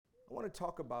I want to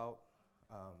talk about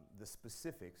the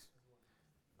specifics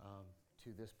to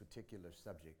this particular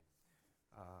subject.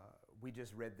 We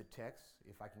just read the text.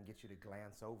 If I can get you to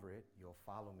glance over it, you'll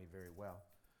follow me very well.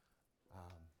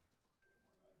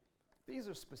 These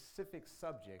are specific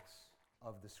subjects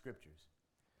of the scriptures.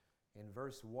 In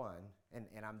verse 1,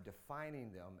 and I'm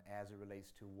defining them as it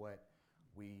relates to what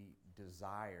we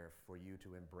desire for you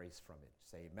to embrace from it.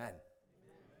 Say amen.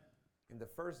 In the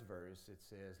first verse, it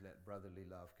says, let brotherly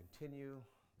love continue.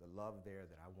 The love there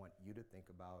that I want you to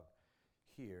think about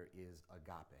here is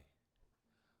agape.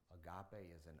 Agape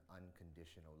is an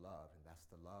unconditional love, and that's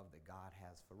the love that God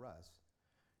has for us,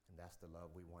 and that's the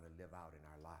love we want to live out in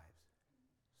our lives.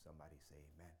 Somebody say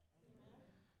amen.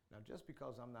 Now, just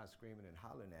because I'm not screaming and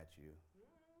hollering at you,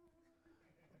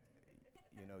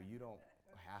 you don't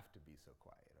have to be so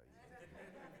quiet.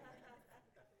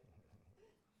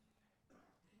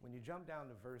 When you jump down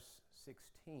to verse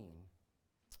 16,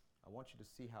 I want you to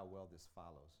see how well this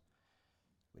follows.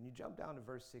 When you jump down to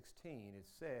verse 16, it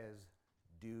says,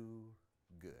 do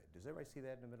good. Does everybody see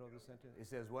that in the middle of the sentence? It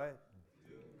says what?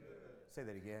 Do good. Say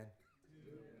that again.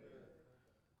 Do good.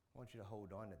 I want you to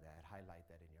hold on to that, highlight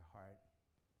that in your heart.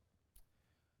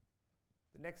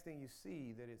 The next thing you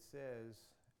see that it says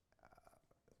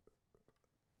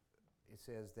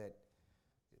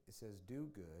do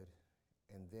good,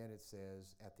 and then it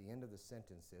says at the end of the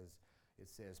sentence it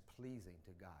says pleasing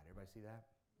to God. Everybody see that?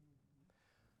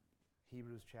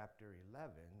 Hebrews chapter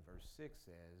 11 verse 6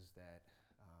 says that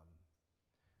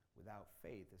without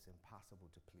faith it's impossible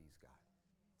to please God.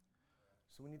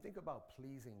 So when you think about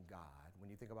pleasing God, when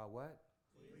you think about what?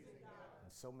 Pleasing God.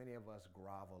 And so many of us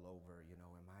grovel over,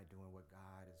 am I doing what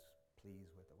God is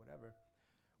pleased with or whatever.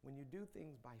 When you do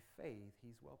things by faith,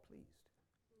 he's well pleased.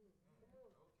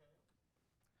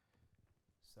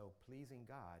 So pleasing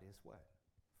God is what?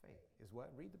 Faith. Is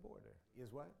what? Read the board there.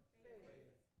 Is what?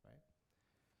 Faith. Right?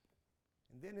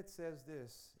 And then it says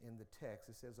this in the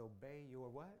text. It says, obey your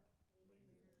what?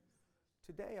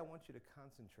 Today I want you to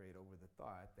concentrate over the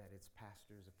thought that it's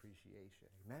pastor's appreciation.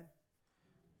 Amen?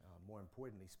 More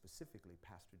importantly, specifically,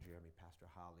 Pastor Jeremy, Pastor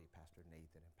Holly, Pastor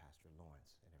Nathan, and Pastor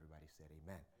Lawrence. And everybody said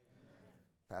amen. Amen.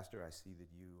 Pastor, I see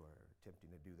that you are attempting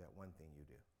to do that one thing you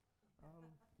do.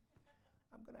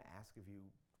 I'm going to ask of you,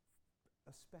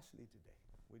 especially today,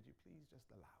 would you please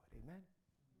just allow it? Amen?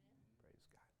 Amen. Praise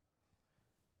God.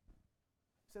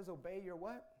 It says, obey your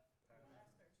what?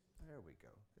 Master. There we go.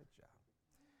 Good job.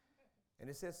 And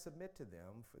it says, submit to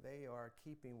them, for they are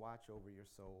keeping watch over your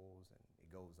souls. And it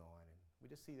goes on. And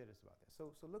we just see that it's about that.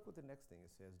 So look what the next thing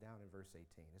it says down in verse 18.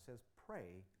 It says,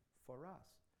 pray for us.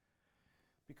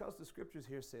 Because the scriptures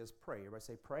here says pray. Everybody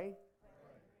say pray?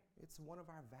 Pray. It's one of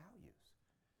our values.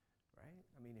 Right?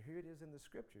 I mean, here it is in the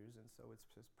scriptures, and so it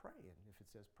says pray. And if it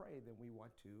says pray, then we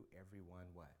want to everyone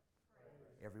what?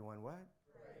 Praise. Everyone what?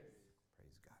 Praise.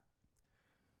 Praise God.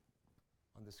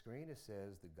 On the screen it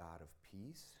says the God of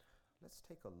peace. Let's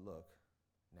take a look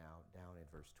now down at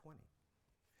verse 20.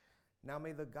 Now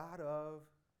may the God of,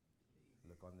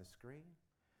 look on the screen,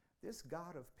 this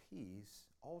God of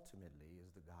peace ultimately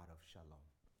is the God of shalom.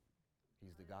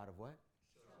 He's the God of what?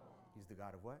 Shalom. He's the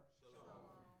God of what?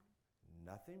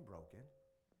 Nothing broken,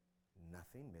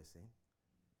 nothing missing,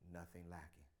 nothing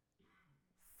lacking,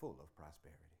 full of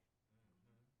prosperity.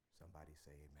 Somebody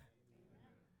say amen.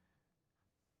 Amen.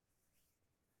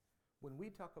 When we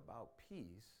talk about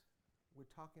peace, we're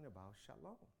talking about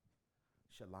shalom.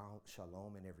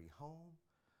 Shalom in every home,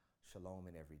 shalom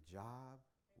in every job.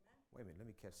 Amen. Wait a minute, let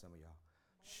me catch some of y'all.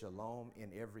 Shalom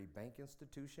in every bank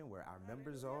institution where our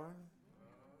members are.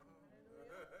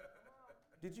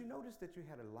 Did you notice that you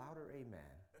had a louder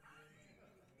amen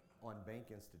on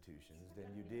bank institutions than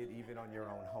you did even on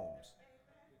your own homes?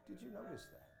 Did you notice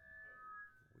that?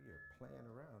 We are playing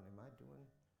around. Am I doing?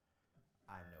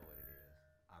 I know what it is.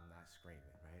 I'm not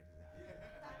screaming, right?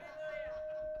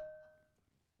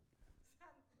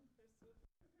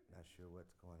 Not sure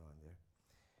what's going on there.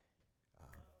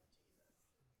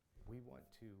 We want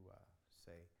to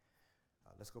say,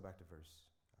 let's go back to verse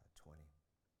 20.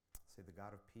 Say, the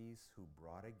God of peace who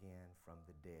brought again from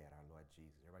the dead our Lord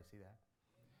Jesus. Everybody see that?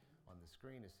 On the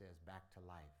screen it says back to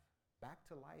life. Back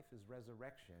to life is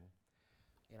resurrection.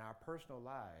 In our personal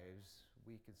lives,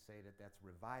 we could say that that's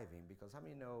reviving, because how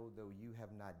many know, though you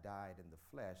have not died in the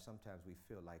flesh, sometimes we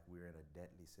feel like we're in a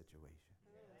deadly situation.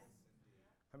 Yes.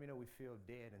 How many know we feel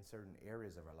dead in certain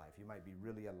areas of our life? You might be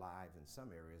really alive in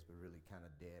some areas, but really kind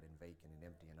of dead and vacant and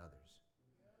empty in others.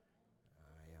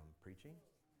 I am preaching.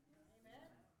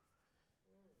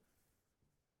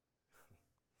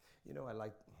 I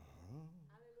like.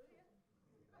 Hallelujah.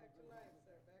 Back to life,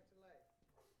 sir. Back to life.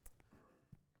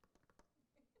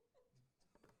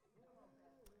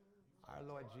 Our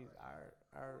Lord Jesus.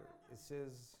 It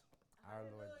says our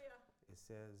Lord. It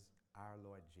says our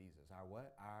Lord Jesus. Our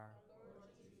what? Our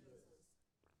Lord Jesus.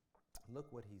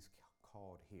 Look what he's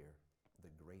called here,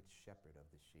 the great shepherd of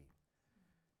the sheep.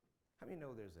 How many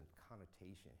know there's a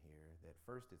connotation here that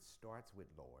first it starts with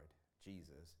Lord,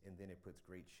 Jesus, and then it puts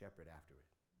great shepherd after it?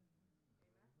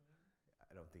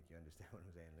 I don't think you understand what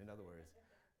I'm saying. In other words,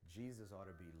 Jesus ought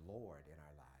to be Lord in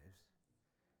our lives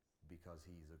because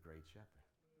he's a great shepherd.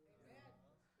 Amen.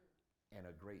 And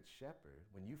a great shepherd,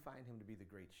 when you find him to be the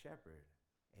great shepherd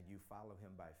and you follow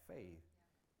him by faith,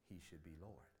 he should be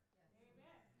Lord.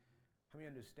 Amen. How many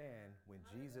understand when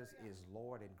Jesus is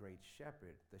Lord and great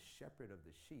shepherd, the shepherd of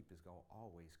the sheep is going to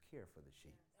always care for the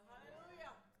sheep?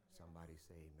 Hallelujah. Somebody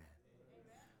say amen.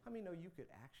 Amen. How many know you could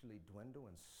actually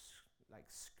dwindle and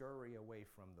scurry away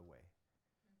from the way?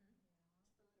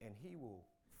 And he will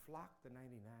flock the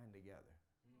 99 together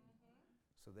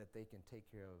so that they can take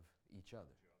care of each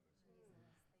other.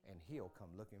 And he'll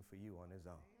come looking for you on his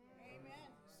own.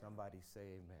 Amen. Somebody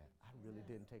say amen. I really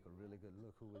didn't take a really good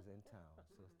look who was in town.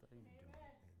 Sister, how you doing?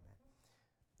 Amen.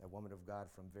 That woman of God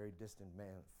from very distant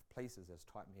places has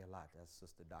taught me a lot. That's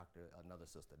Sister Doctor, another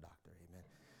Sister Doctor. Amen.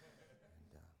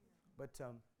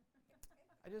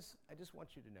 I just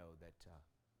want you to know that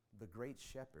the great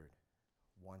shepherd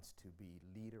wants to be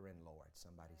leader and Lord.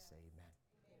 Somebody say amen.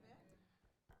 Amen.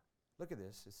 Look at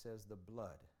this. It says the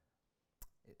blood.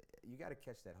 You got to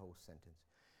catch that whole sentence.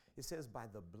 It says by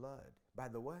the blood. By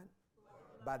the what?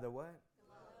 Blood. By the what?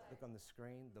 Blood. Look on the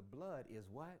screen. The blood is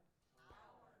what?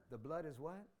 Power. The blood is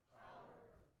what? Power.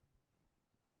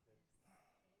 Amen.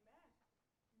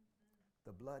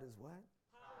 The blood is what?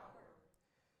 Power.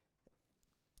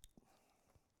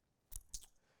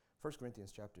 1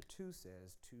 Corinthians chapter 2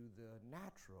 says, to the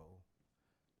natural,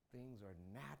 things are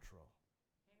natural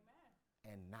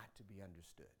Amen. and not to be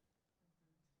understood.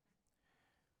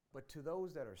 But to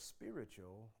those that are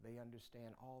spiritual, they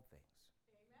understand all things.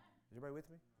 Amen. Is everybody with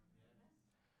me?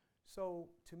 So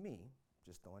to me,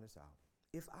 just throwing this out,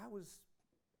 if I was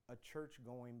a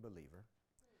church-going believer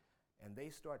and they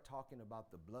start talking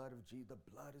about the blood of Jesus,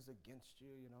 the blood is against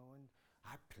you, and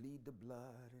I plead the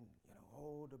blood and,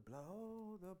 oh, the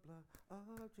blood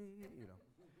of Jesus,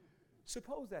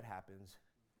 Suppose that happens,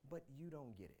 but you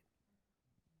don't get it.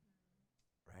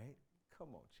 Right? Come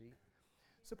on, Chief.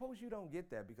 Suppose you don't get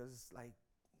that because it's like,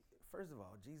 first of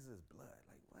all, Jesus' blood,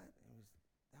 like what?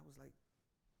 That was like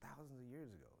thousands of years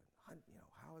ago. And,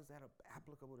 how is that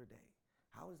applicable today?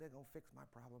 How is that going to fix my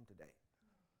problem today?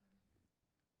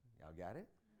 Y'all got it?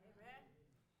 Amen.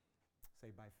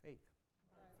 Say by faith.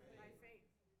 By faith.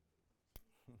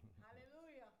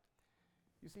 Hallelujah.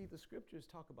 You see, the scriptures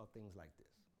talk about things like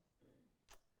this.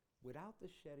 Without the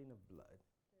shedding of blood,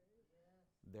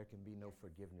 there can be no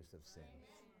forgiveness of sins.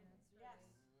 Yes.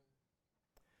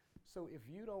 So if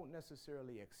you don't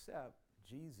necessarily accept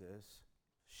Jesus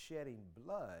shedding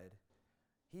blood,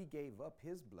 he gave up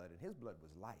his blood, and his blood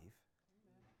was life,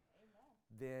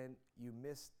 then you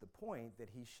miss the point that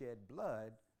he shed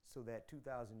blood so that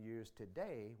 2,000 years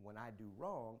today, when I do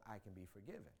wrong, I can be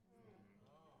forgiven.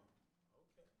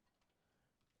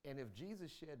 And if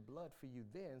Jesus shed blood for you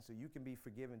then so you can be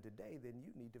forgiven today, then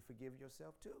you need to forgive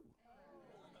yourself too.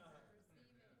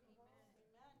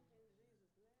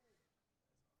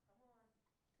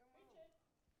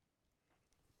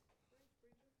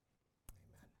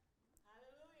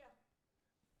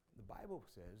 The Bible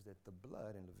says that the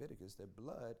blood in Leviticus, that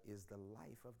blood is the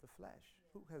life of the flesh.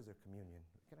 Yes. Who has their communion?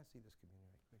 Can I see this communion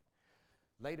right quick?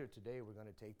 Later today, we're going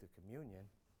to take the communion.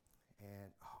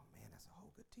 And, oh man, that's a whole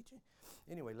good teaching.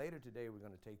 Anyway, later today, we're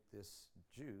going to take this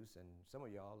juice. And some of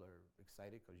y'all are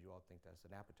excited because you all think that's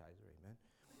an appetizer. Amen.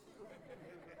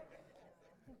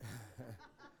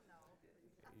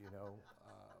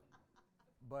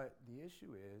 But the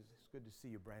issue is, it's good to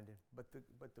see you, Brandon. But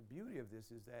the beauty of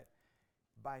this is that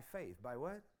by faith. By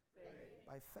what? Faith.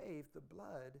 By faith, the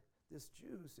blood, this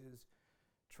juice is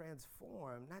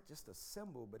transformed, not just a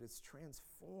symbol, but it's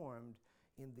transformed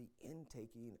in the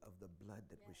intaking of the blood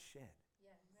that was shed.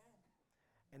 Yes.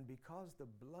 And because the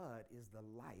blood is the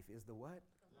life, is the what?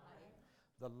 The life.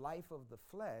 The life of the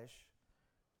flesh,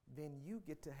 then you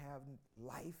get to have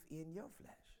life in your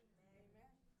flesh.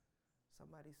 Amen.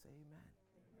 Somebody say amen.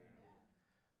 Amen.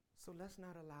 So let's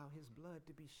not allow his blood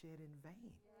to be shed in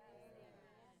vain.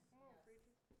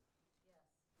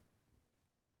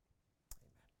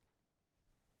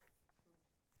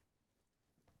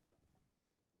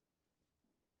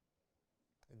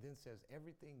 And then says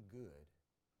everything good.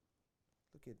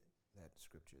 Look at that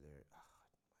scripture there. Oh, why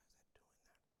is that doing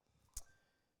that?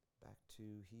 Back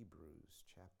to Hebrews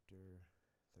chapter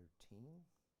 13.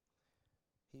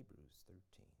 Hebrews 13.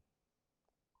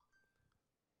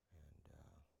 And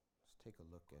let's take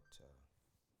a look at,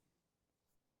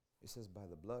 it says, by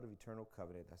the blood of eternal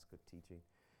covenant, that's good teaching,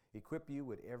 equip you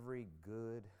with every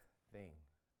good thing.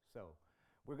 So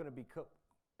we're going to be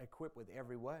equipped with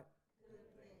every what? Good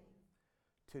thing.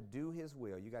 To do his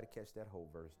will. You got to catch that whole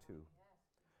verse too.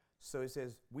 So it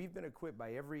says, we've been equipped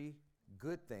by every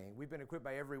good thing. We've been equipped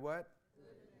by every what?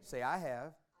 Say, I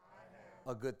have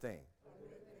a good thing.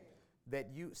 That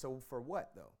you, so for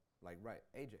what though? Like, right,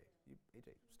 AJ,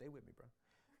 stay with me, bro.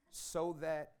 So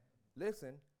that,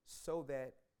 listen, so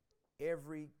that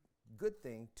every good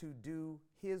thing to do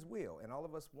his will. And all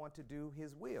of us want to do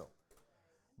his will.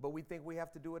 But we think we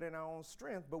have to do it in our own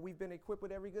strength, but we've been equipped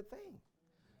with every good thing.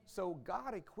 So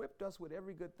God equipped us with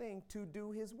every good thing to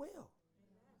do his will.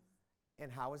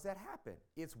 And how has that happened?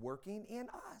 It's working in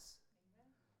us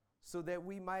so that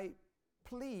we might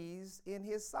please in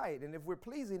his sight. And if we're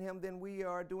pleasing him, then we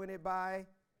are doing it by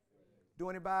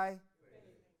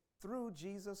through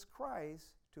Jesus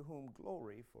Christ, to whom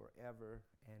glory forever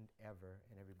and ever.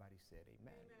 And everybody said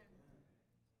amen.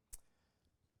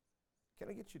 Can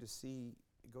I get you to see,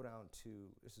 go down to,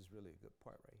 this is really a good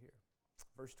part right here,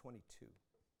 verse 22.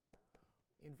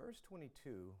 In verse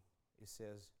 22, it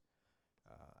says,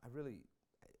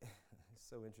 it's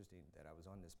so interesting that I was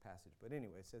on this passage. But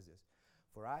anyway, it says this.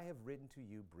 For I have written to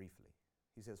you briefly.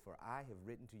 He says, for I have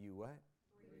written to you what?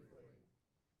 Briefly.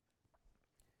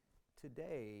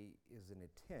 Today is an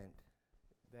intent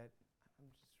that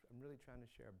I'm really trying to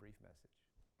share a brief message.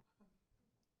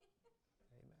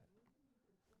 Amen.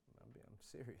 I'm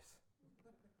serious.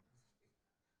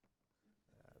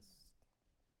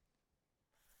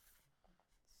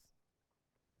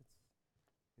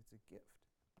 It's a gift.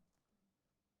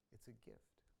 It's a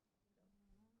gift.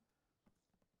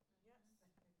 Yes.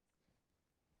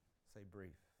 Say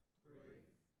brief. Brief.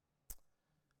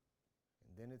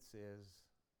 And then it says,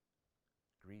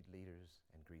 greet leaders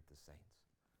and greet the saints.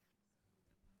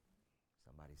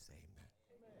 Somebody say amen.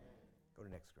 Amen. Go to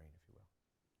the next screen, if you will.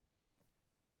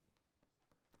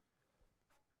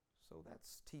 So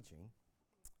that's teaching,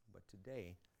 but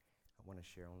today I want to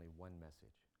share only one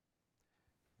message.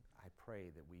 I pray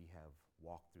that we have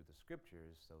walked through the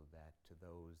scriptures so that to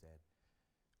those that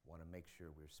want to make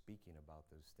sure we're speaking about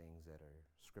those things that are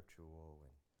scriptural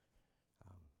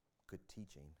and good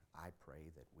teaching, I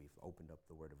pray that we've opened up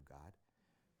the Word of God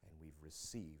and we've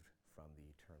received from the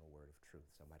eternal Word of truth.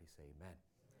 Somebody say amen.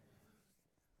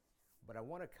 But I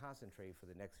want to concentrate for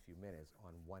the next few minutes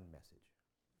on one message.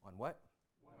 On what?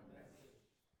 One message.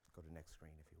 Go to the next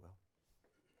screen, if you will.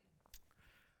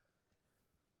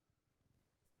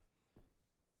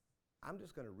 I'm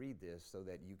just going to read this so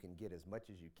that you can get as much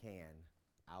as you can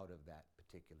out of that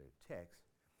particular text.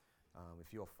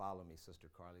 If you'll follow me, Sister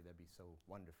Carly, that'd be so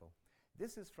wonderful.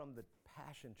 This is from the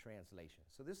Passion Translation.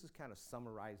 So this is kind of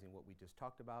summarizing what we just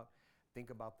talked about.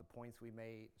 Think about the points we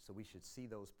made. So we should see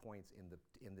those points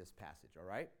in this passage, all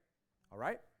right? All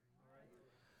right? All right.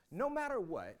 No matter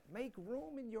what, make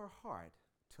room in your heart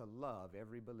to love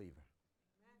every believer.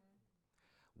 Amen.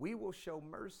 We will show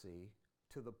mercy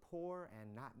to the poor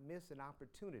and not miss an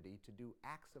opportunity to do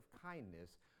acts of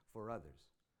kindness for others.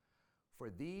 For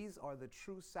these are the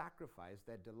true sacrifice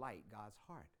that delight God's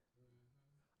heart.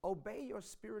 Obey your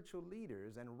spiritual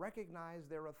leaders and recognize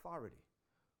their authority,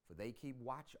 for they keep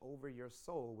watch over your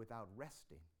soul without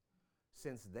resting,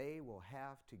 since they will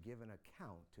have to give an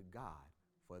account to God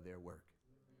for their work.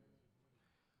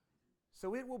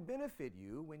 So it will benefit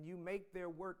you when you make their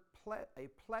work a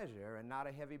pleasure and not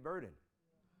a heavy burden.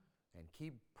 And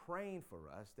keep praying for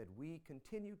us that we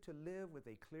continue to live with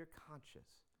a clear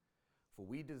conscience, for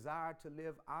we desire to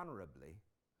live honorably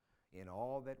in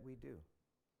all that we do.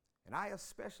 And I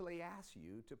especially ask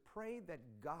you to pray that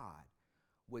God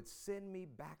would send me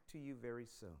back to you very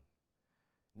soon.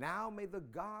 Now may the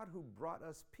God who brought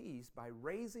us peace by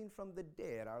raising from the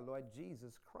dead our Lord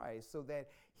Jesus Christ, so that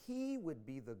he would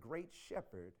be the great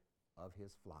shepherd of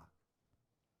his flock.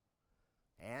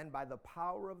 And by the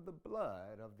power of the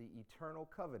blood of the eternal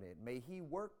covenant, may he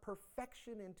work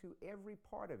perfection into every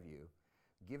part of you,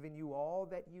 giving you all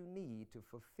that you need to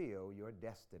fulfill your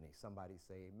destiny. Somebody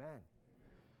say amen.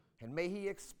 And may he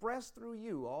express through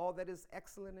you all that is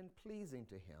excellent and pleasing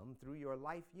to him through your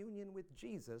life union with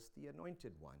Jesus, the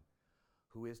Anointed One,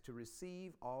 who is to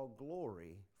receive all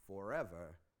glory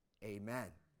forever. Amen.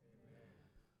 Amen.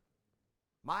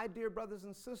 My dear brothers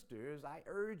and sisters, I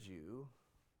urge you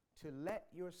to let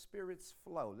your spirits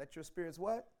flow. Let your spirits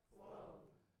what? Flow.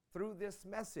 Through this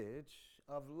message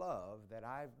of love that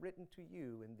I've written to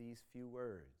you in these few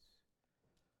words.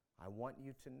 I want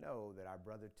you to know that our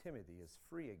brother Timothy is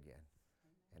free again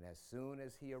And as soon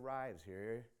as he arrives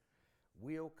here,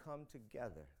 we'll come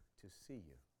together to see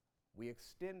you. We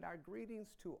extend our greetings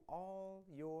to all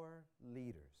your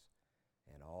leaders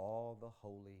and all the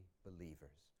holy believers.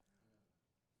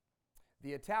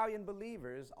 The Italian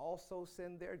believers also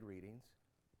send their greetings.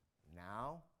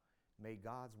 Now, may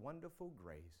God's wonderful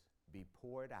grace be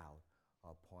poured out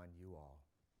upon you all.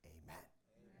 Amen.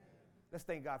 Amen. Let's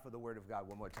thank God for the word of God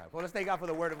one more time. Well, let's thank God for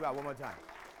the word of God one more time.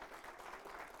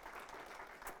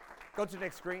 Go to the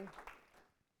next screen.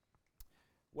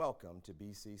 Welcome to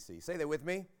BCC. Say that with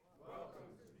me.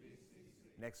 Welcome to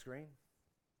BCC. Next screen.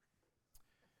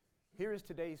 Here is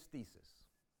today's thesis.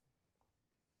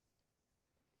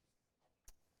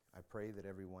 I pray that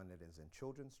everyone that is in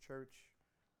children's church,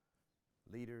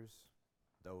 leaders,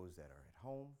 those that are at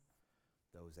home,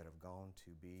 those that have gone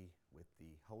to be with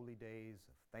the holy days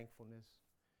of thankfulness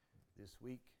this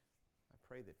week, I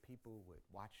pray that people would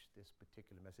watch this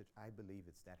particular message. I believe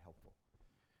it's that helpful.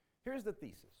 Here's the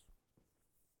thesis.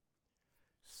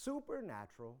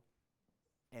 Supernatural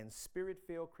and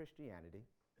spirit-filled Christianity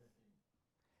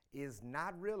is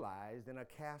not realized in a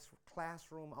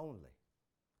classroom only,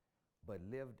 but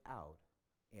lived out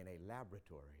in a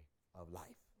laboratory of life.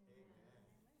 Amen.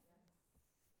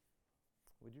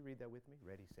 Would you read that with me?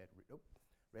 Ready, set, read. Oh,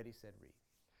 ready, set, read.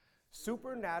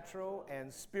 Supernatural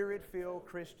and spirit-filled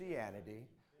Christianity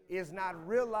is not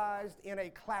realized in a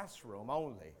classroom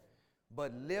only,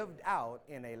 but lived out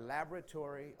in a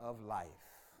laboratory of life.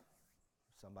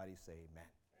 Somebody say amen.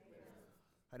 Amen.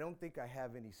 I don't think I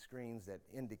have any screens that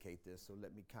indicate this, so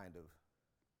let me kind of,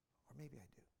 or maybe I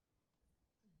do.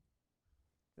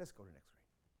 Let's go to the next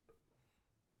screen.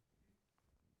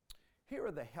 Here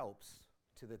are the helps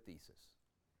to the thesis.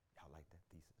 Y'all like that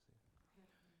thesis?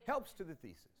 Helps to the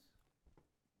thesis.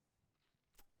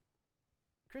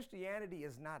 Christianity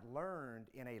is not learned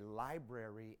in a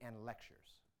library and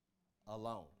lectures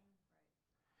alone.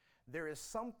 There is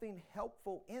something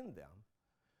helpful in them,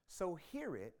 so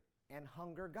hear it and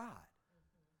hunger God.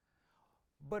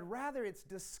 But rather it's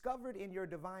discovered in your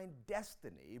divine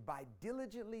destiny by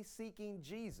diligently seeking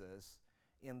Jesus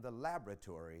in the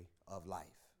laboratory of life.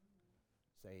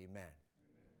 Say amen.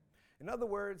 In other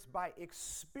words, by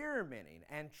experimenting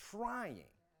and trying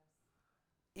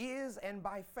is and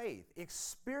by faith.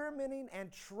 Experimenting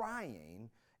and trying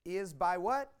is by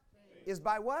what? Faith. Is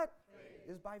by what?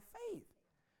 Faith. Is by faith.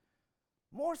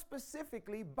 More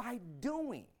specifically, by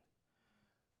doing.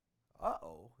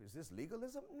 Is this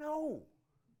legalism? No.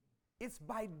 It's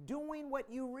by doing what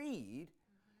you read,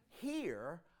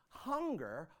 hear,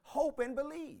 hunger, hope, and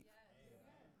believe.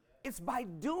 It's by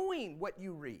doing what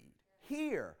you read,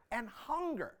 hear, and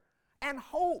hunger, and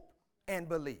hope, and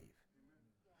believe.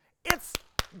 It's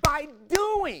by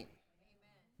doing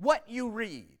what you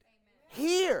read,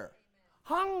 hear,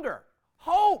 hunger,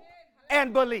 hope,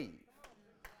 and believe.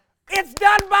 It's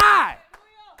done by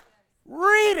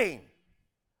reading,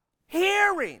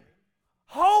 hearing,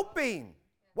 hoping,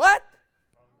 what?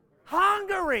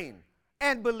 Hungering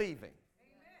and believing.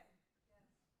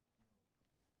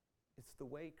 It's a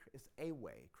way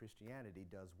Christianity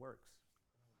does works.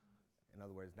 In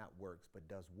other words, not works, but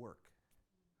does work.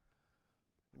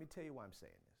 Let me tell you why I'm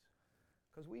saying this.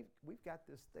 Because we've got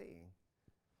this thing,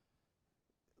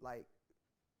 like,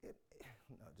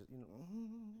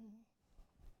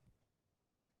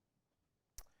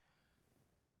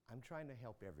 I'm trying to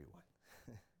help everyone.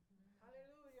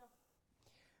 Hallelujah.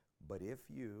 But if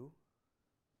you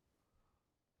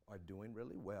are doing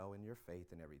really well in your faith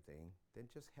and everything, then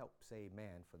just help say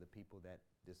amen for the people that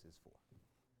this is for.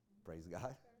 Praise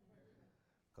God.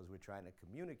 Because we're trying to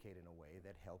communicate in a way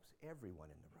that helps everyone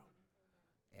in the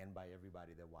room and by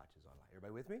everybody that watches online.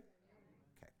 Everybody with me?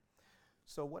 Okay.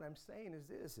 So what I'm saying is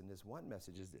this, and this one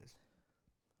message is this.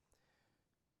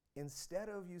 Instead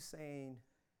of you saying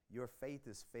your faith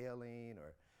is failing,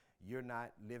 or you're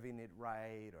not living it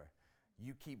right, or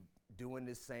you keep doing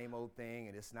this same old thing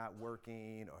and it's not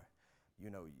working, or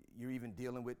you're even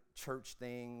dealing with church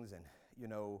things and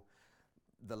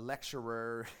the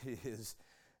lecturer is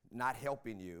not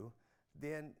helping you,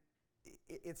 then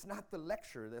it's not the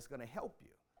lecturer that's going to help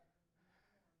you.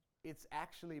 It's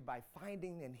actually by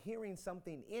finding and hearing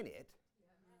something in it,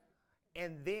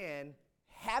 and then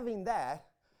having that,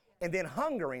 and then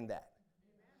hungering that.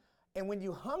 And when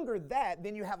you hunger that,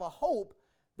 then you have a hope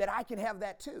that I can have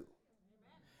that too.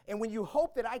 And when you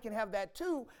hope that I can have that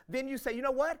too, then you say, you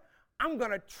know what? I'm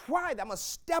going to try that. I'm going to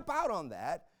step out on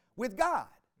that with God.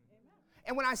 Amen.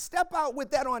 And when I step out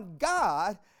with that on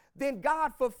God, then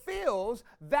God fulfills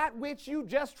that which you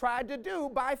just tried to do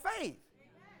by faith.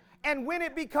 Amen. And when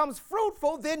it becomes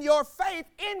fruitful, then your faith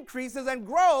increases and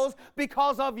grows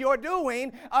because of your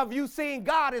doing, of you seeing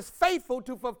God is faithful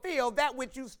to fulfill that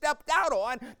which you stepped out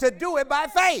on to do it by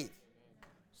faith.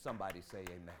 Somebody say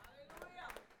amen.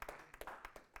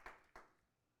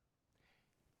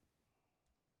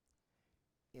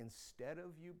 Instead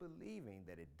of you believing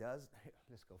that it does,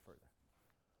 let's go further.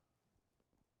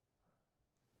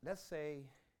 Let's say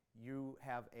you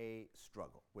have a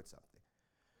struggle with something.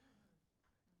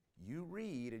 You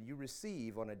read and you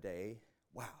receive on a day,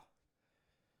 wow,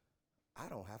 I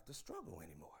don't have to struggle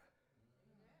anymore.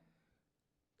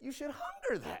 You should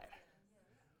hunger that.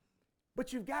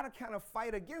 But you've got to kind of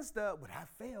fight against but I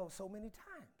failed so many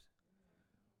times.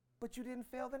 But you didn't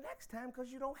fail the next time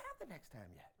because you don't have the next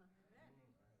time yet.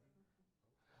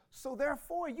 So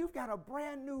therefore, you've got a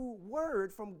brand new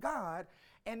word from God,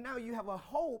 and now you have a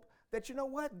hope that, you know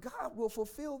what, God will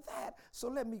fulfill that, so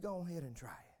let me go ahead and try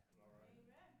it.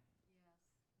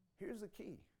 Here's the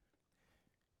key.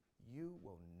 You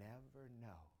will never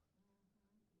know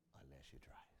unless you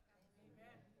try it.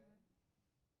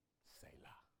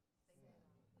 Selah.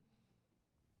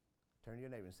 Turn to your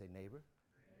neighbor and say, neighbor.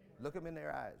 Look them in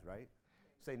their eyes, right?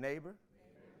 Say, neighbor,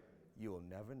 you'll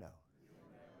never know.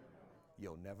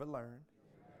 You'll never learn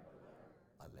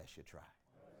unless you try.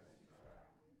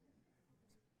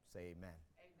 Say amen.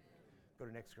 Go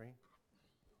to the next screen.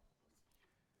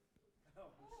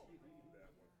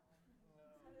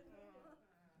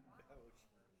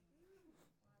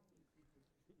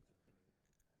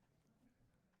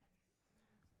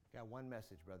 Got one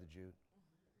message, Brother Jude.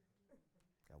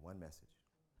 Got one message.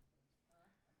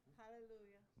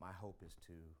 Hallelujah. My hope is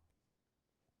to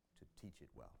teach it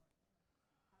well.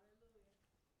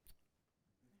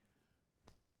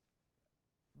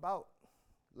 About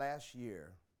last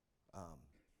year,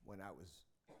 when I was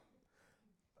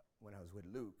with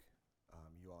Luke,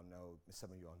 you all know,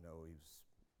 some of you all know,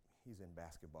 he's in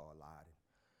basketball a lot.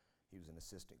 He was an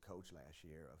assistant coach last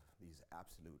year of these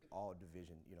absolute all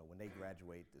division. You know, when they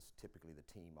graduate, typically the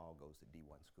team all goes to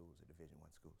D1 schools or Division I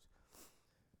schools.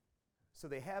 So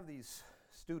they have these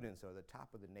students who are the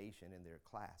top of the nation in their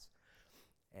class,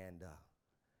 and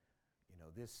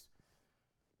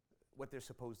what they're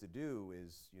supposed to do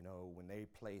is, when they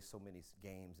play so many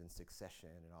games in succession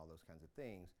and all those kinds of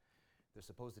things, they're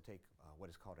supposed to take what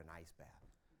is called an ice bath.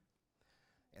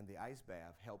 And the ice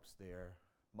bath helps their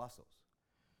muscles,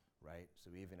 right?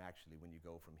 So even actually when you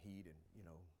go from heat and,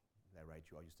 is that right?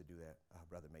 You all used to do that,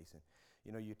 Brother Mason.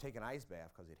 You take an ice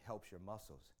bath because it helps your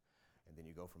muscles. And then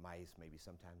you go from ice maybe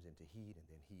sometimes into heat and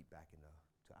then heat back into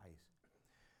ice.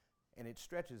 And it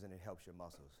stretches and it helps your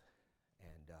muscles.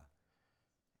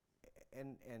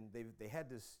 And they had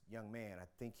this young man, I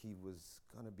think he was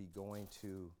going to be going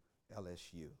to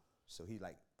LSU. So he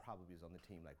probably is on the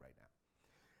team right now.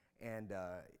 And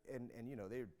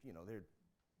they're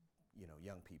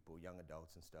young people, young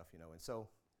adults and stuff, and so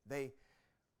they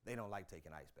don't like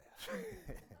taking ice baths.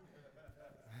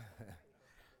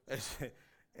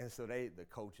 And so the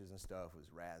coaches and stuff was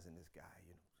razzing this guy,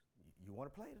 you want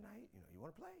to play tonight? You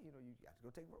want to play? You got to go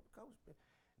take work with coach.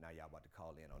 Now y'all about to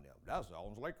call in on them. That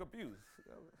sounds like abuse.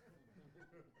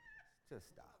 Just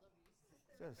stop.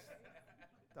 Just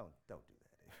don't do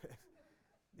that.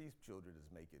 These children is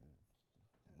making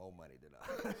more money than us.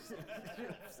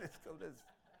 So just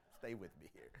stay with me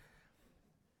here.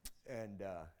 And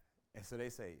so they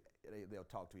say, they'll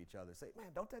talk to each other, say,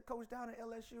 man, don't that coach down at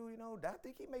LSU, I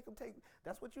think he make them take,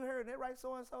 that's what you heard, they're right,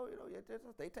 so-and-so,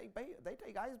 they take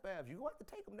ice baths. You have to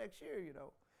take them next year,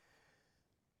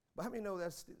 But how many know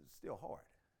that's still hard?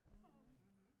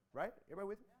 Right? Everybody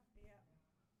with me?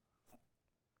 Yeah.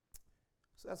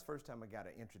 So that's the first time I got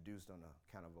introduced on a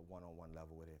kind of a one-on-one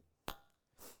level with it.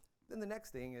 Then the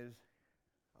next thing is,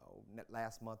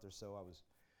 last month or so, I was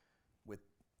with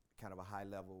kind of a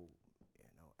high-level,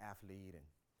 athlete,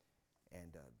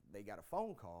 and they got a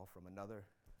phone call from another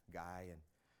guy, and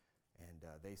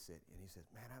he said,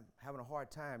 man, I'm having a hard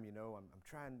time, I'm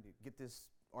trying to get this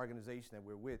organization that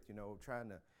we're with,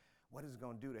 what is it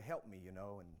going to do to help me, And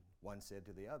one said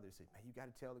to the other, said, man, you got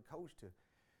to tell the coach to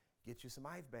get you some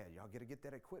ice baths. Y'all got to get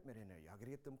that equipment in there. Y'all got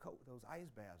to get those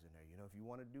ice baths in there, if you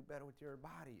want to do better with your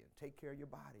body and take care of your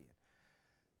body.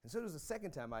 And so it was the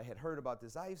second time I had heard about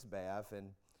this ice bath,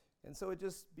 and so it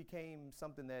just became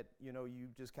something that, you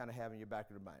just kind of have in your back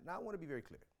of your mind. Now, I want to be very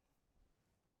clear.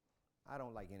 I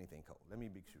don't like anything cold. Let me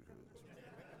be sure.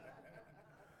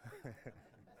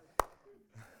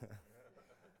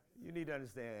 You need to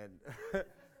understand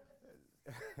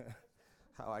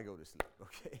how I go to sleep,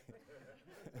 okay?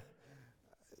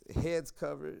 Head's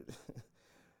covered,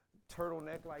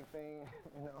 turtleneck-like thing,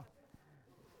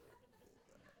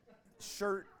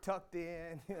 shirt tucked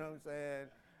in, you know what I'm saying?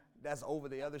 That's over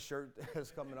the other shirt that's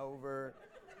coming over.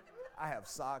 I have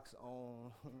socks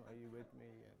on. Are you with me?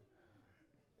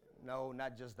 And no,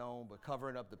 not just on, but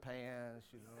covering up the pants,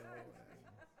 you know.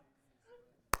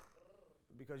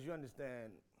 Because you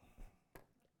understand,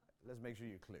 let's make sure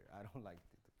you're clear. I don't like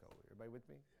to go. Everybody with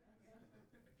me?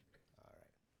 All right.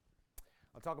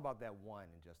 I'll talk about that one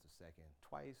in just a second.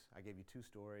 Twice, I gave you two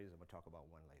stories. I'm going to talk about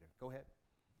one later. Go ahead.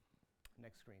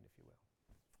 Next screen, if you will.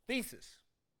 Thesis.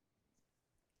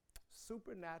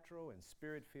 Supernatural and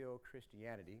spirit-filled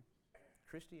Christianity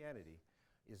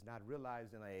is not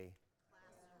realized in a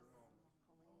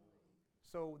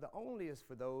So the only is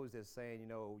for those that's saying,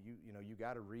 you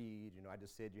got to read. I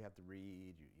just said you have to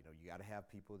read. You got to have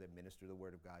people that minister the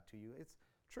word of God to you. It's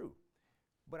true.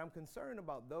 But I'm concerned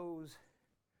about those.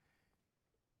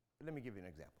 Let me give you an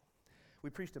example. We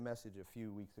preached a message a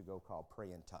few weeks ago called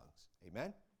Pray in Tongues. Amen?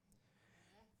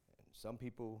 And some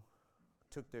people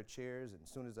took their chairs, and as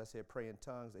soon as I said pray in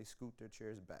tongues, they scooped their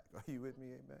chairs back. Are you with me?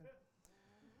 Amen?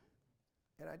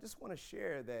 And I just want to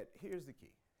share that here's the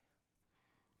key.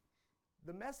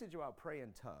 The message about pray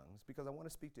in tongues, because I want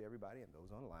to speak to everybody and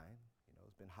those online,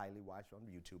 it's been highly watched on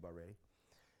YouTube already.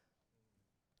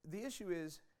 The issue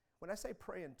is, when I say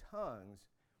pray in tongues,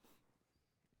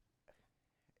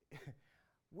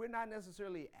 we're not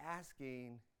necessarily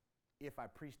asking if I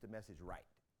preached the message right.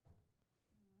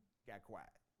 Got quiet.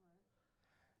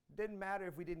 Didn't matter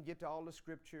if we didn't get to all the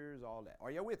scriptures, all that.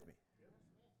 Are you with me?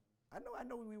 Yes. I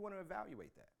know we want to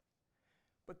evaluate that.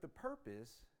 But the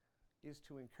purpose is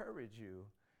to encourage you,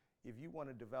 if you want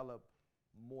to develop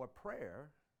more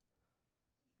prayer,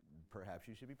 perhaps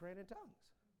you should be praying in tongues.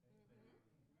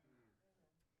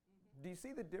 Do you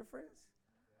see the difference?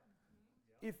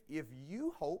 If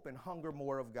you hope and hunger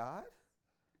more of God,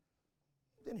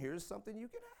 then here's something you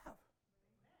can have.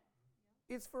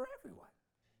 It's for everyone.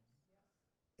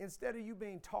 Instead of you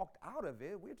being talked out of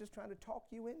it, we're just trying to talk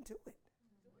you into it.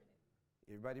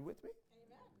 Everybody with me?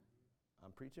 Amen.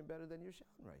 I'm preaching better than you're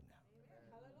shouting right now. Amen.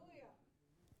 Hallelujah.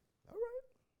 All right.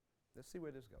 Let's see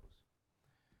where this goes.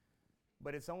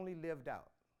 But it's only lived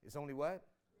out. It's only what?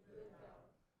 Lived out.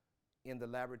 In the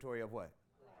laboratory of what?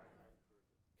 Life.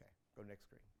 Okay, go next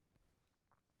screen.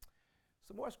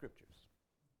 Some more scriptures.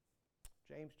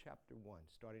 James chapter 1,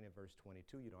 starting at verse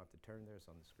 22. You don't have to turn there, it's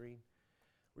on the screen.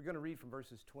 We're going to read from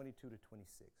verses 22 to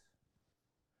 26.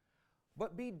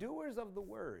 But be doers of the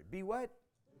word. Be what?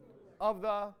 Doers. Of the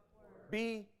word.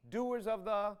 Be doers of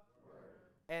the word.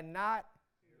 And not.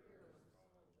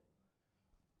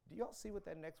 Do y'all see what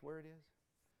that next word is?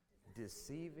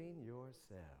 Deceiving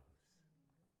yourselves.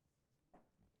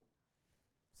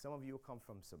 Some of you will come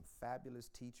from some fabulous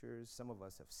teachers. Some of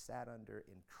us have sat under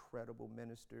incredible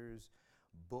ministers,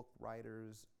 book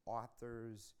writers,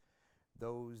 authors,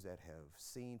 those that have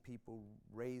seen people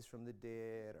raised from the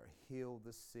dead or healed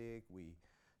the sick. We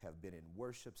have been in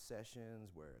worship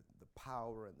sessions where the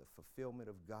power and the fulfillment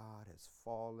of God has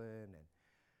fallen.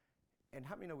 And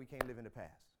how many know we can't live in the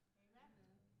past?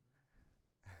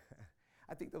 Amen.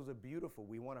 I think those are beautiful.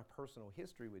 We want a personal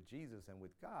history with Jesus and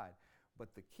with God.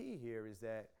 But the key here is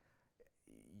that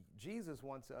Jesus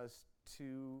wants us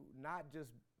to not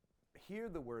just hear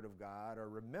the word of God or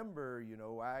remember,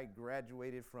 I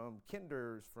graduated from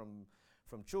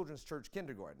children's church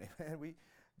kindergarten. And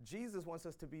Jesus wants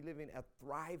us to be living a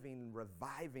thriving,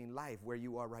 reviving life where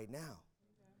you are right now.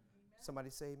 Amen. Somebody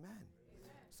say amen.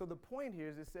 Amen. So the point here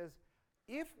is it says,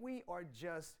 if we are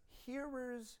just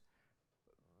hearers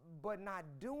but not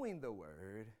doing the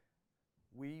word,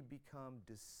 we become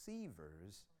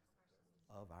deceivers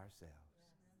of ourselves.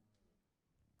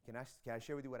 Can I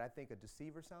share with you what I think a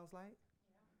deceiver sounds like?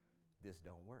 Yeah. This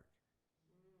don't work.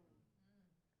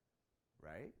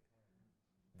 Right?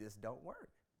 This don't work.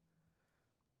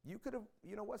 You could have,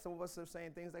 some of us are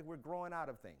saying things like we're growing out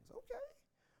of things. Okay.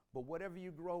 But whatever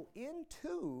you grow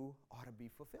into ought to be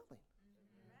fulfilling.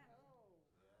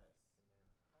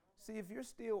 See, if you're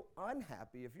still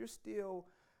unhappy, if you're still,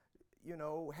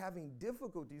 having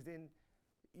difficulties, then,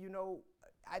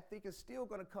 I think it's still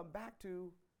going to come back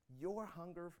to your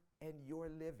hunger and your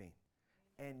living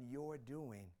and your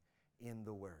doing in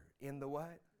the word. In the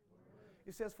what?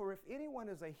 It says, for if anyone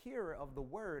is a hearer of the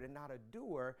word and not a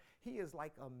doer, he is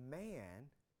like a man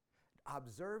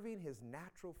observing his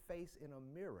natural face in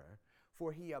a mirror,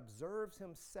 for he observes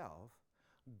himself,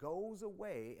 goes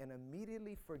away, and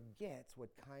immediately forgets what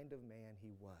kind of man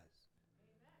he was.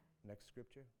 Amen. Next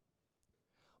scripture.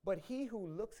 But he who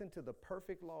looks into the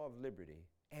perfect law of liberty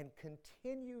and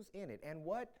continues in it, and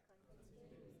what?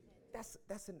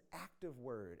 That's an active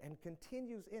word and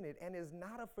continues in it and is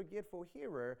not a forgetful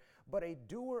hearer, but a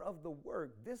doer of the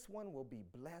work. This one will be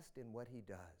blessed in what he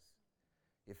does.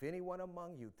 If anyone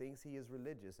among you thinks he is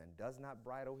religious and does not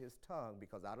bridle his tongue,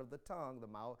 because out of the tongue, the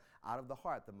mouth, out of the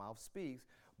heart, the mouth speaks,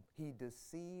 he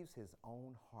deceives his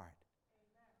own heart.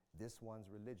 Amen. This one's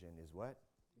religion is what?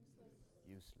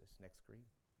 Useless. Next screen.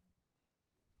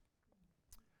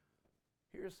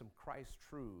 Here's some Christ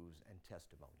truths and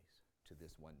testimonies to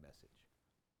this one message.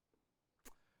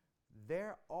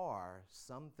 There are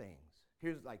some things.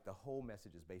 Here's like the whole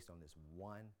message is based on this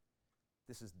one.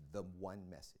 This is the one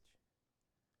message.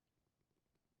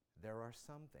 There are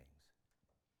some things,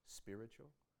 spiritual,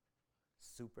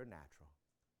 supernatural,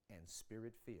 and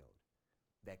spirit-filled,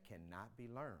 that cannot be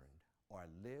learned or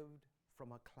lived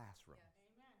from a classroom.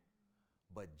 Yes.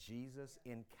 But Jesus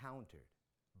encountered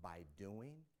by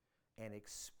doing and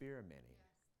experimenting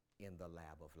in the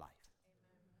lab of life.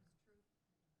 Amen. That's true.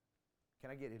 Can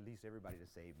I get at least everybody to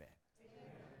say amen?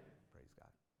 Amen. Praise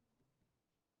God.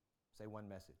 Say one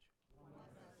message. One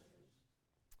message.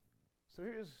 So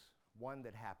here's one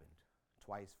that happened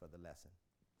twice for the lesson.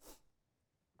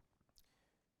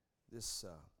 This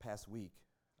past week,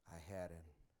 I had an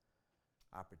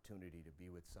opportunity to be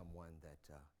with someone that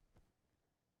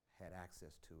had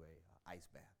access to a ice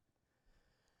bath.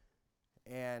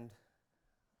 And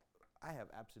I have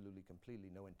absolutely, completely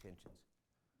no intentions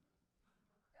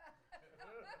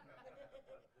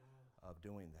of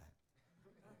doing that.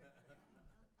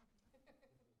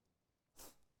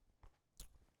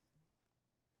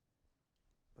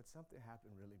 But something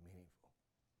happened really meaningful.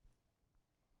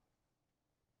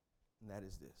 And that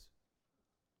is this.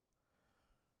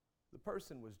 The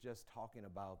person was just talking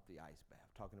about the ice bath,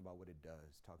 talking about what it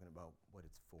does, talking about what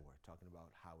it's for, talking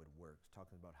about how it works,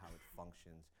 talking about how it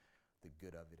functions, the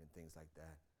good of it and things like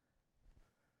that.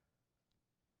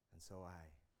 And so I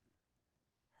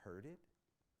heard it.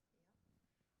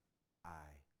 I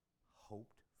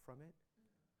hoped from it.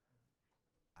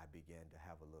 I began to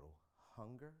have a little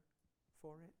hunger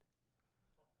for it.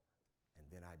 And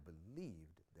then I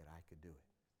believed that I could do it.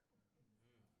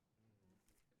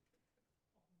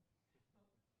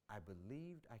 I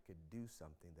believed I could do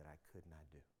something that I could not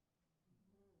do.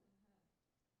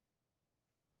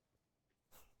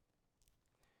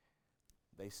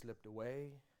 They slipped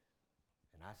away,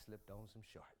 and I slipped on some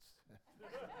shorts.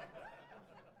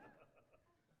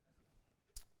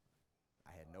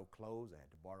 I had no clothes. I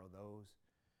had to borrow those.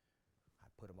 I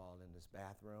put them all in this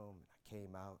bathroom, and I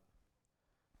came out,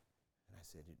 and I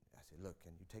said, look,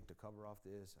 can you take the cover off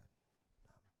this?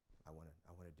 I want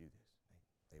to do this.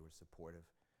 They were supportive.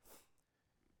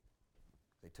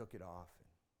 They took it off,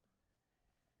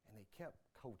 and they kept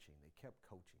coaching. They kept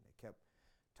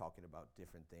talking about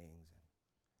different things. And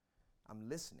I'm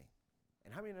listening.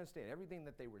 And how many understand everything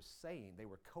that they were saying, they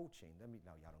were coaching. No,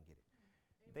 y'all don't get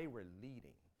it. They were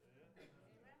leading.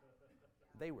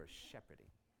 They were shepherding.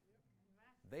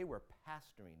 They were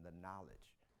pastoring the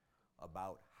knowledge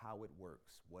about how it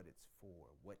works, what it's for,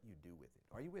 what you do with it.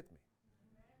 Are you with me?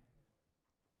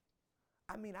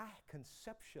 I mean, I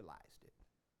conceptualized it.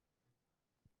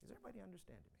 Is everybody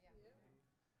understanding me? Yeah.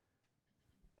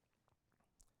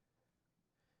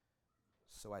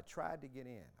 So I tried to get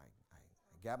in. I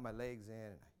got my legs in,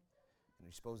 and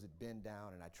you're supposed to bend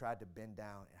down, and I tried to bend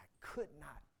down, and I could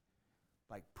not,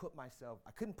 I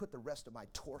couldn't put the rest of my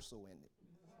torso in it.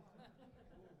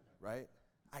 Right?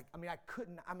 I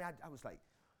was like,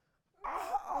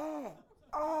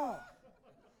 oh.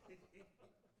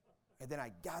 And then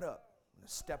I got up and I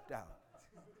stepped out.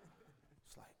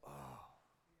 It's like, oh.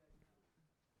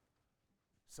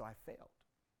 So I failed.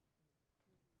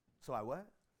 So I what?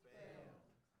 Failed.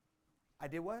 I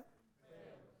did what?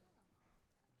 Failed.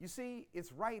 You see,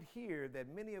 it's right here that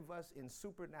many of us in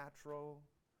supernatural,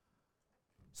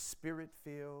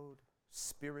 spirit-filled,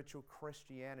 spiritual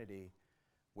Christianity,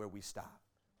 where we stop.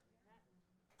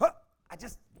 Huh, I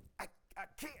can't.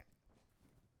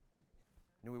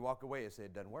 And then we walk away and say,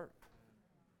 it doesn't work.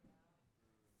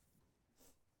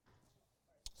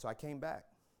 So I came back.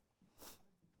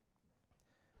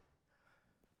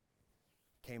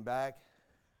 I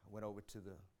went over to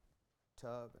the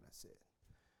tub, and I said,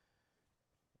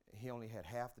 he only had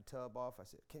half the tub off. I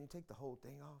said, can you take the whole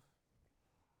thing off?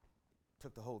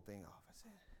 Took the whole thing off. I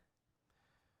said,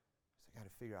 I got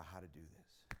to figure out how to do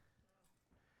this.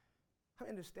 I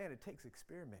understand it takes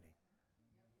experimenting.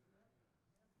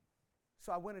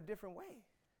 So I went a different way.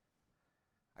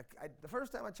 The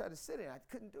first time I tried to sit in, I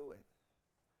couldn't do it.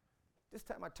 This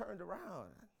time I turned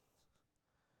around.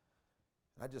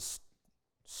 I just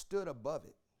stood above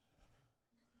it.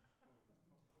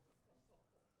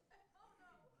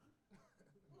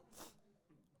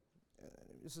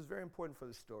 this is very important for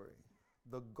the story.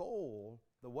 The goal,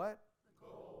 the what? The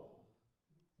goal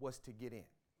was to get in.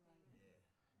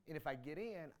 And if I get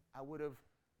in, I would have,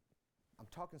 I'm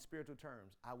talking spiritual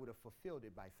terms, I would have fulfilled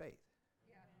it by faith.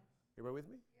 Yeah. You right with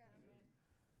me?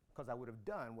 Because I would have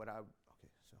done what I,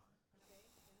 okay, so.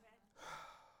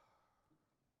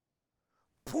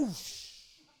 Poosh!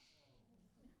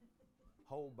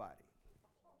 Whole body,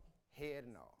 head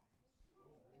and all.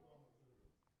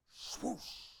 Swoosh!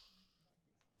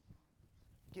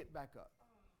 Get back up.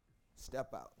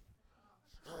 Step out.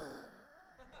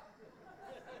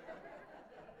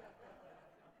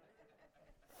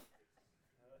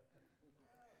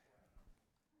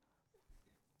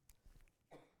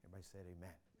 Everybody said amen.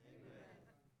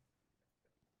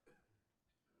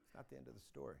 It's not the end of the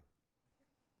story.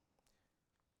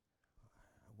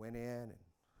 I went in and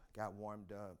got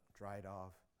warmed up, dried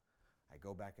off. I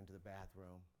go back into the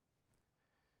bathroom.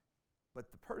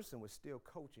 But the person was still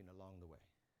coaching along the way.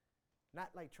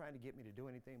 Not like trying to get me to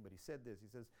do anything, but he said this. He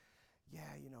says,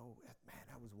 yeah, you know, man,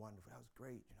 that was wonderful. That was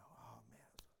great. You know, oh,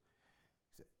 man.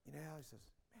 He said, you know, he says,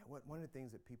 man, one of the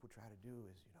things that people try to do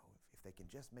is, you know, if they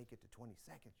can just make it to 20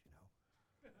 seconds, you know.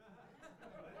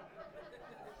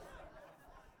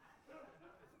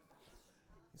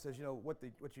 He says, you know, what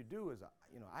you do is,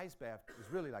 you know, ice bath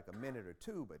is really like a minute or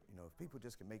two, but, you know, if people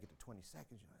just can make it to 20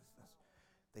 seconds, you know,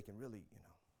 they can really, you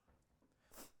know.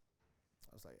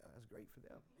 I was like, oh, that's great for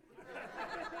them.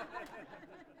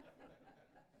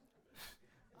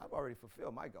 I've already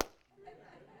fulfilled my goal.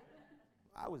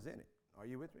 I was in it. Are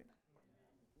you with me?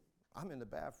 I'm in the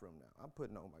bathroom now. I'm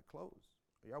putting on my clothes.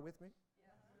 Are y'all with me?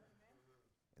 Yeah.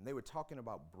 And they were talking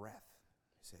about breath.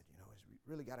 He said, you know, you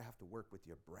really got to have to work with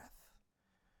your breath.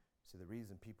 So the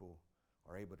reason people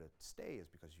are able to stay is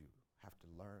because you have to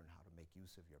learn how to make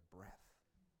use of your breath,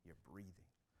 your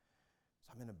breathing.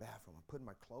 So I'm in the bathroom. I'm putting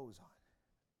my clothes on.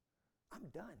 I'm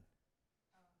done.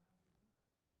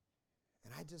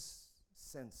 And I just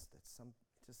sensed that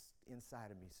just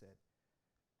inside of me said,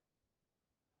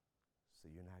 so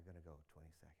you're not going to go 20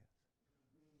 seconds?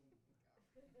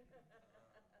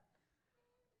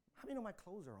 How many know my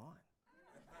clothes are on?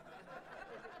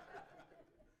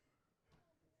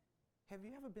 Have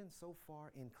you ever been so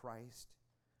far in Christ,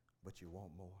 but you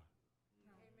want more?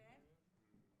 Amen.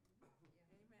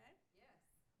 Amen.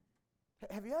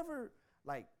 Yes. Have you ever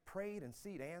like prayed and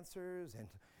seen answers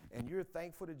and you're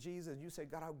thankful to Jesus and you say,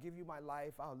 God, I'll give you my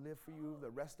life. I'll live for you the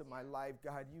rest of my life.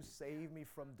 God, you saved me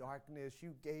from darkness.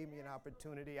 You gave me an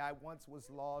opportunity. I once was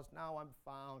lost. Now I'm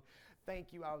found.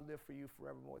 Thank you. I'll live for you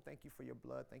forevermore. Thank you for your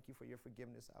blood. Thank you for your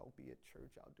forgiveness. I'll be at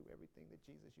church. I'll do everything that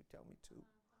Jesus you tell me to.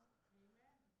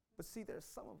 But see, there's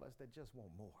some of us that just want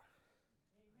more.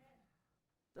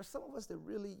 There's some of us that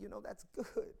really, you know, that's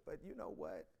good. But you know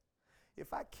what?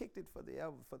 If I kicked it for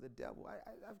the devil, I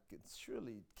could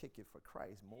surely kick it for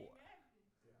Christ more.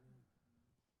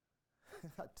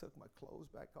 I took my clothes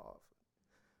back off,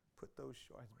 put those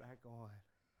shorts back on,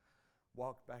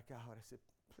 walked back out. I said,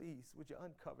 please, would you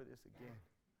uncover this again?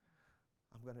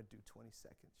 I'm going to do 20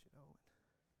 seconds, you know.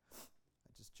 And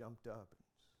I just jumped up and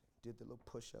did the little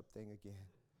push-up thing again.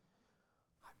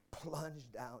 I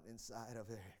plunged down inside of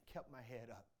there, kept my head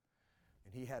up.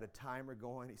 And he had a timer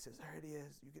going. He says, there it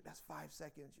is. That's 5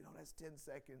 seconds. You know, that's 10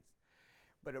 seconds.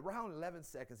 But around 11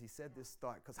 seconds, he said this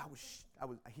thought, because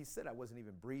he said I wasn't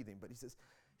even breathing, but he said,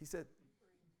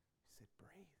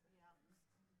 breathe.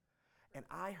 Yeah. And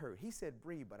I heard, he said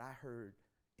breathe, but I heard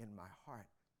in my heart,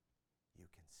 you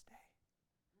can stay.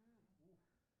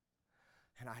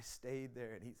 And I stayed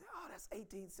there, and he said, oh, that's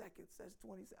 18 seconds. That's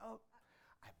 20 seconds. Oh,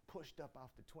 I pushed up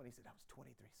after 20, said that was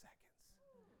 23 seconds.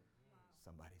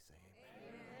 Somebody say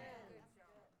amen. Amen.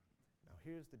 Now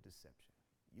here's the deception.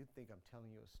 You think I'm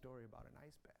telling you a story about an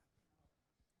ice bath.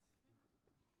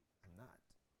 I'm not.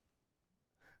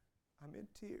 I'm in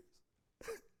tears.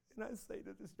 And I say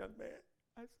to this young man,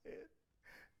 I said,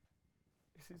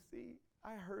 you see,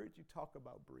 I heard you talk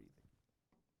about breathing.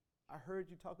 I heard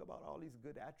you talk about all these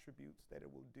good attributes that it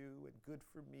will do, and good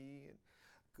for me, and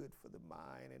good for the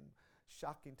mind, and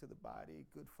shocking to the body,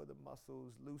 good for the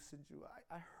muscles, loosens you.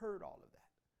 I heard all of that.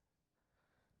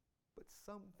 But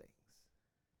some things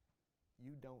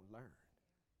you don't learn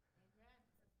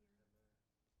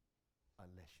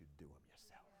unless you do them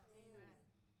yourself.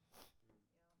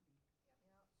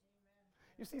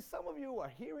 You see, some of you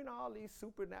are hearing all these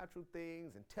supernatural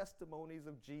things and testimonies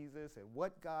of Jesus and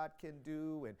what God can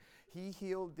do, and he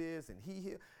healed this and he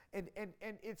healed, and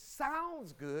it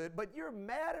sounds good, but you're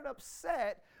mad and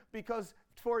upset because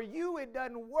for you, it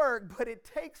doesn't work, but it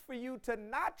takes for you to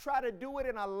not try to do it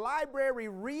in a library,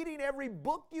 reading every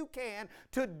book you can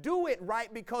to do it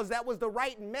right because that was the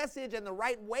right message and the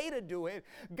right way to do it.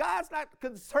 God's not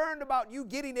concerned about you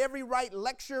getting every right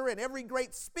lecture and every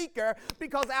great speaker,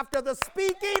 because after the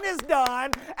speaking is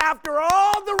done, after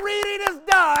all the reading is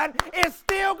done, it's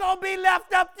still going to be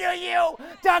left up to you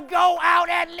to go out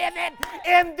and live it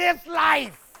in this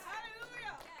life.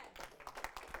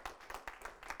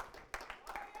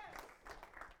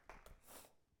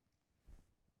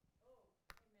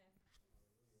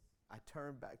 I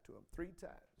turned back to him 3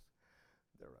 times.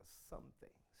 There are some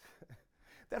things.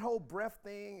 That whole breath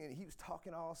thing, and he was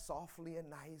talking all softly and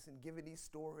nice and giving these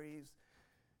stories,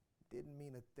 didn't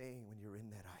mean a thing when you're in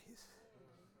that ice.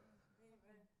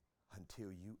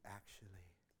 Until you actually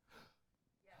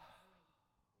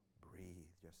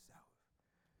breathe yourself.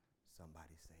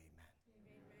 Somebody say amen.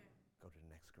 Go to the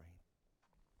next screen.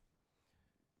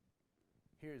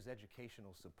 Here's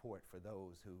educational support for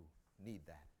those who need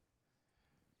that.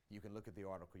 You can look at the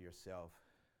article yourself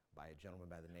by a gentleman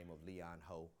by the name of Leon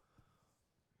Ho.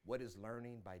 What is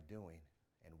learning by doing,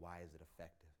 and why is it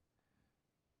effective?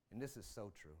 And this is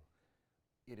so true.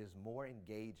 It is more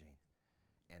engaging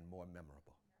and more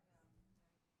memorable.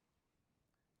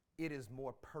 It is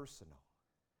more personal.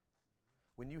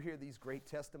 When you hear these great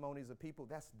testimonies of people,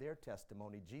 that's their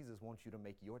testimony. Jesus wants you to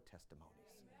make your testimonies.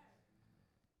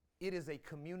 It is a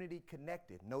community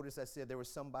connected. Notice I said there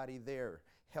was somebody there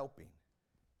helping.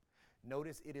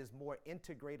 Notice it is more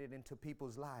integrated into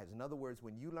people's lives. In other words,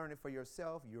 when you learn it for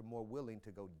yourself, you're more willing to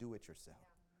go do it yourself.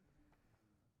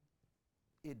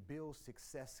 It builds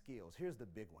success skills. Here's the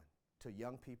big one. To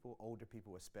young people, older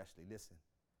people especially. Listen.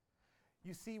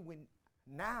 You see, when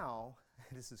now,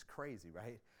 this is crazy,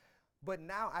 right? But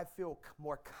now I feel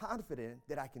more confident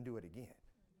that I can do it again.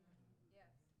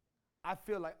 I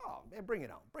feel like, oh, man, bring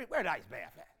it on. Where the ice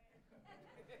bath at?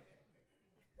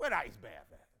 Where the ice bath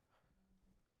at?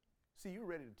 See, you're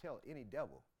ready to tell any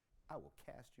devil, I will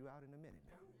cast you out in a minute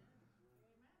now.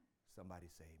 Somebody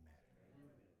say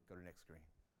amen. Go to the next screen.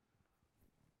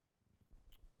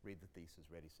 Read the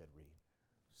thesis. Ready, said, read.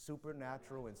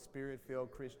 Supernatural and spirit-filled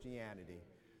Christianity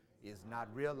is not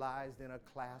realized in a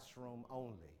classroom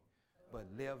only, but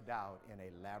lived out in a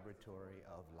laboratory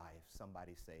of life.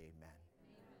 Somebody say amen.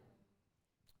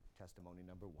 Testimony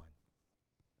number 1.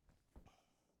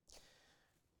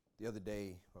 The other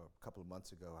day, or a couple of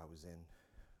months ago, I was in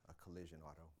a collision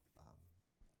auto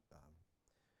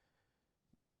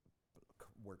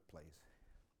workplace.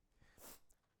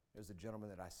 There's a gentleman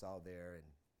that I saw there and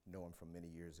know him from many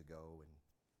years ago,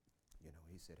 and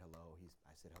he said hello.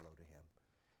 I said hello to him.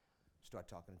 Start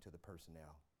talking to the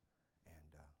personnel,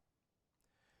 and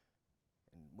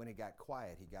when it got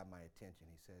quiet, he got my attention.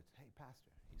 He said, "Hey, Pastor,"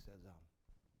 he says, "I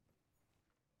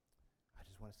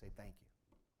just want to say thank you."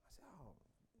 I said, "Oh."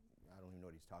 I don't even know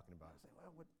what he's talking about. I said,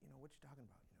 "Well, what you talking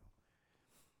about,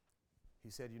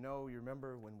 He said, "You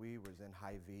remember when we was in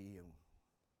Hy-Vee, and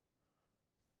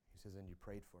he says, and you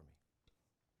prayed for me."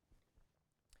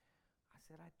 I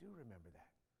said, "I do remember that.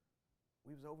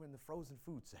 We was over in the frozen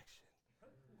food section."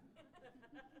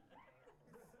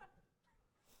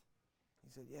 He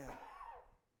said, "Yeah."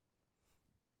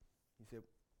 He said,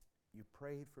 "You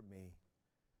prayed for me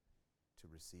to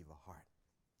receive a heart."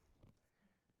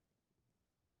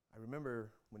 I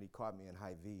remember when he caught me in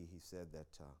Hy-Vee, he said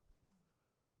that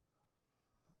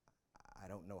I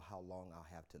don't know how long I'll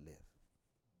have to live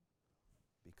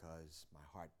because my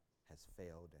heart has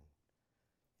failed, and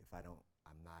if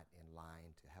I'm not in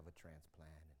line to have a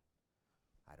transplant, and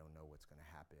I don't know what's going to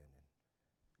happen.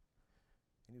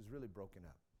 And he was really broken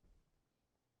up.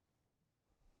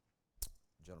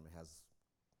 The gentleman has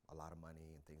a lot of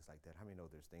money and things like that. How many know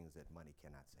there's things that money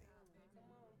cannot save?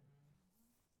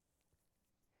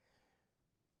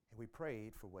 And we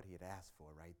prayed for what he had asked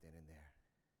for right then and there.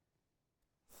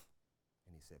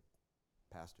 And he said,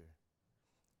 "Pastor,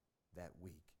 that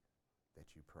week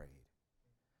that you prayed,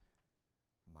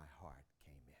 my heart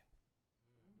came in."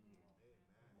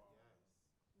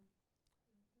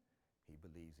 He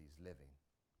believes he's living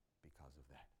because of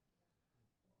that.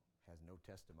 Has no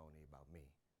testimony about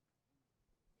me.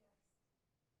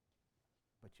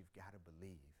 But you've got to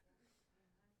believe.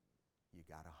 You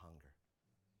got to hunger.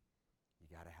 You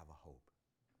got to have a hope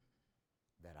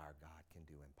that our God can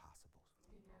do impossibles.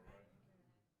 Amen.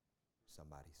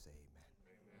 Somebody say amen.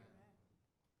 Amen.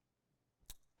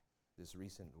 This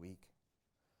recent week,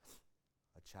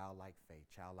 a childlike faith.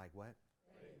 Childlike what?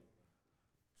 Faith.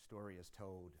 Story is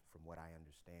told, from what I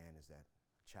understand, is that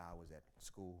a child was at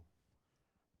school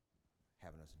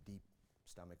having a deep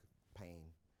stomach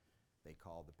pain. They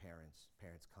called the parents.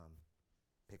 Parents come.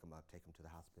 pick them up, take them to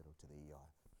the hospital, to the ER.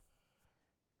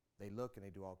 They look and they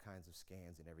do all kinds of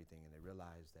scans and everything, and they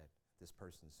realize that this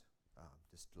person's,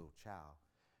 this little child,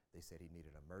 they said he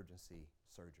needed emergency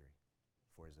surgery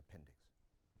for his appendix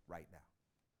right now.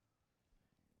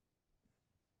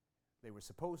 They were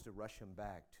supposed to rush him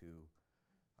back to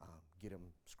get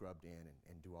him scrubbed in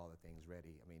and do all the things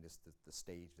ready. I mean, it's the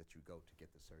stage that you go to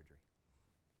get the surgery.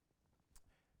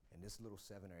 And this little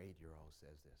 7 or 8 year old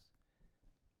says this,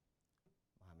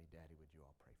 Mommy, Daddy, would you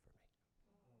all pray for me?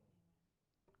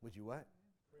 Would you what?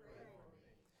 Pray for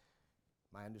me.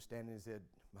 My understanding is that,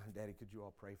 Mom, Daddy, could you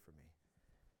all pray for me?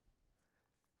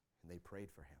 And they prayed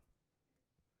for him.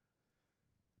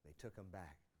 They took him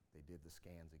back. They did the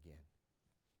scans again.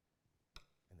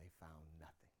 And they found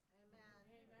nothing.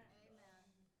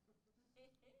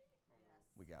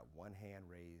 We got one hand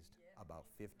raised, about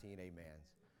 15 amens.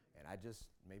 And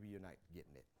maybe you're not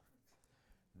getting it.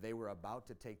 They were about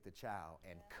to take the child,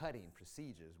 and cutting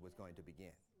procedures was going to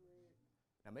begin.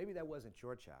 Now, maybe that wasn't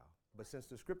your child, but since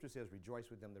the scripture says, rejoice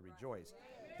with them that rejoice,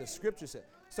 the scripture said,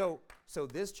 so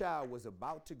this child was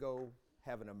about to go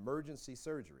have an emergency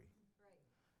surgery.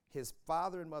 His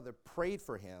father and mother prayed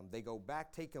for him. They go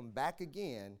back, take him back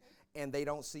again, and they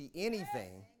don't see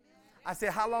anything. I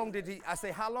said, how long did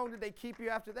they keep you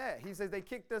after that? He says, they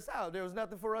kicked us out. There was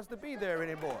nothing for us to be there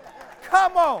anymore.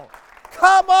 Come on.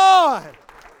 Come on.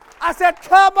 I said,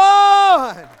 come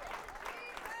on.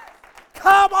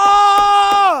 Come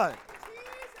on.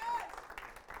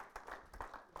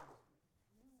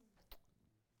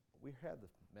 We had the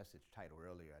message title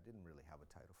earlier. I didn't really have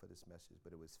a title for this message,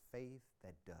 but it was Faith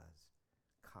That Does,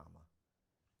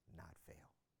 Not Fail.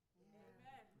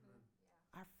 Amen.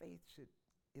 Our faith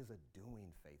is a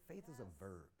doing faith. Faith is a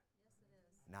verb. Yes,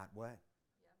 it is. Not what?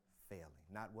 Yep. Failing.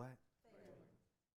 Not what?